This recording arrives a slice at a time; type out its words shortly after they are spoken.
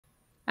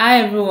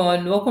Hi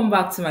everyone, welcome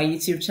back to my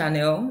YouTube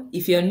channel.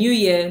 If you're new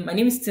here, my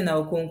name is Tina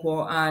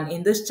Okonkwo, and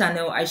in this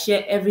channel I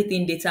share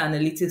everything data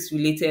analytics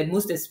related,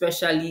 most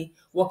especially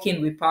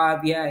working with Power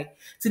BI.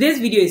 Today's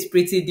video is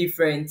pretty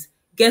different.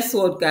 Guess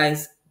what,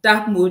 guys?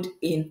 Dark mode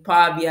in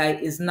Power BI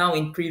is now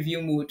in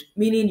preview mode,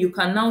 meaning you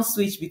can now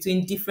switch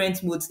between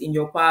different modes in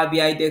your Power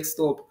BI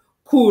desktop.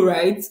 Cool,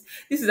 right?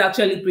 This is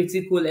actually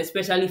pretty cool,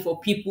 especially for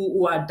people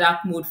who are dark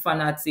mode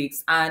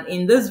fanatics. And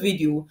in this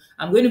video,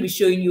 I'm going to be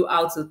showing you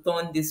how to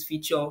turn this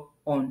feature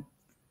on.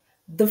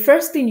 The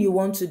first thing you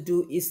want to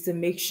do is to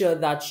make sure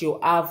that you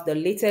have the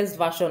latest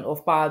version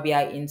of Power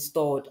BI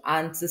installed.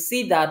 And to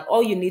see that,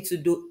 all you need to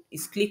do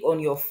is click on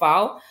your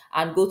file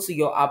and go to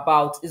your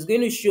About. It's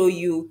going to show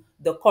you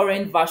the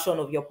current version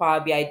of your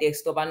Power BI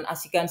desktop. And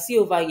as you can see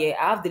over here,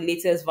 I have the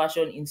latest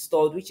version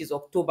installed, which is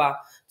October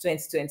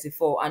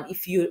 2024. And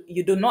if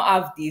you do not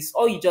have this,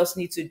 all you just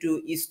need to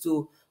do is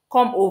to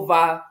come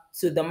over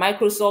to the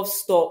Microsoft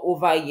Store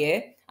over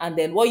here, and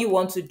then what you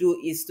want to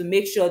do is to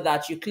make sure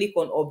that you click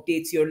on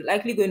updates. You're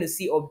likely going to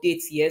see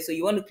updates here, so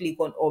you want to click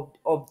on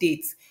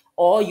updates,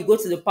 or you go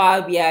to the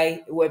Power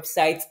BI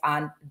website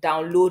and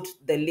download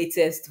the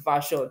latest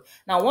version.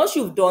 Now once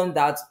you've done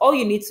that, all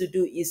you need to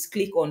do is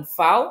click on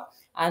file,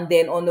 and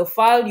then on the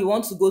file you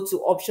want to go to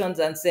options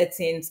and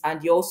settings,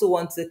 and you also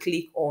want to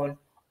click on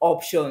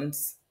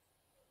options.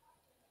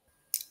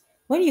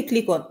 When you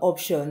click on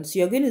options,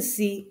 you're going to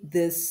see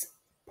this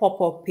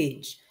pop-up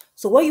page.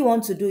 So what you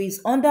want to do is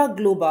under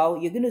global,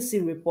 you're going to see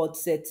report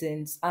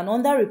settings, and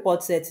under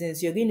report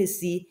settings, you're going to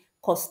see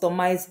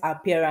customize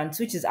appearance,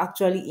 which is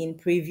actually in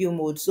preview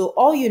mode. So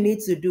all you need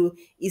to do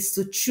is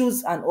to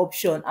choose an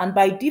option, and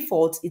by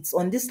default, it's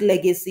on this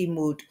legacy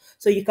mode.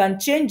 So you can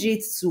change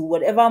it to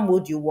whatever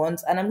mode you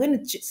want, and I'm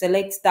going to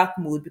select dark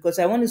mode because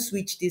I want to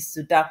switch this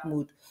to dark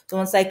mode. So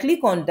once I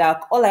click on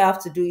dark, all I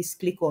have to do is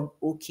click on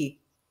OK,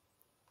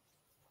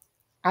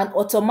 and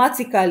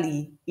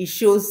automatically it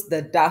shows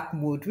the dark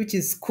mode, which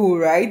is cool,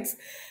 right?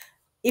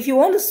 If you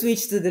want to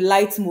switch to the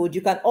light mode,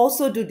 you can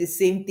also do the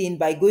same thing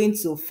by going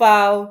to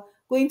file,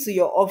 going to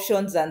your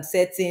options and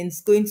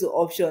settings, going to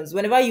options.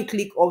 Whenever you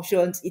click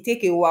options, it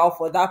takes a while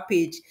for that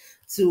page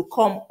to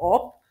come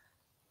up.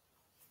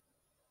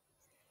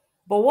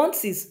 But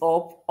once it's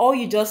up, all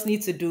you just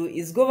need to do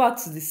is go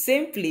back to the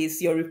same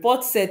place, your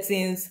report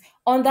settings,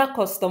 under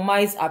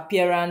customize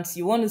appearance,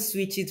 you want to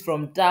switch it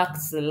from dark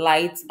to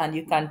light, and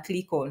you can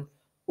click on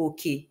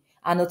OK.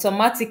 And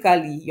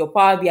automatically your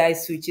Power BI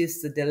switches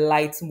to the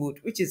light mode,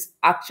 which is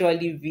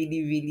actually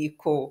really, really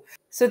cool.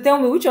 So tell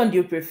me, which one do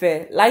you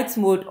prefer, light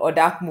mode or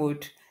dark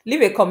mode?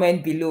 Leave a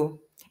comment below.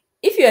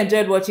 If you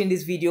enjoyed watching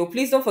this video,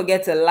 please don't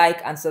forget to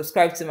like and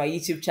subscribe to my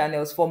YouTube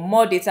channels for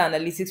more data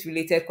analytics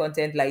related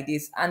content like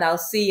this, and I'll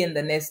see you in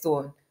the next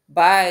one.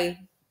 Bye.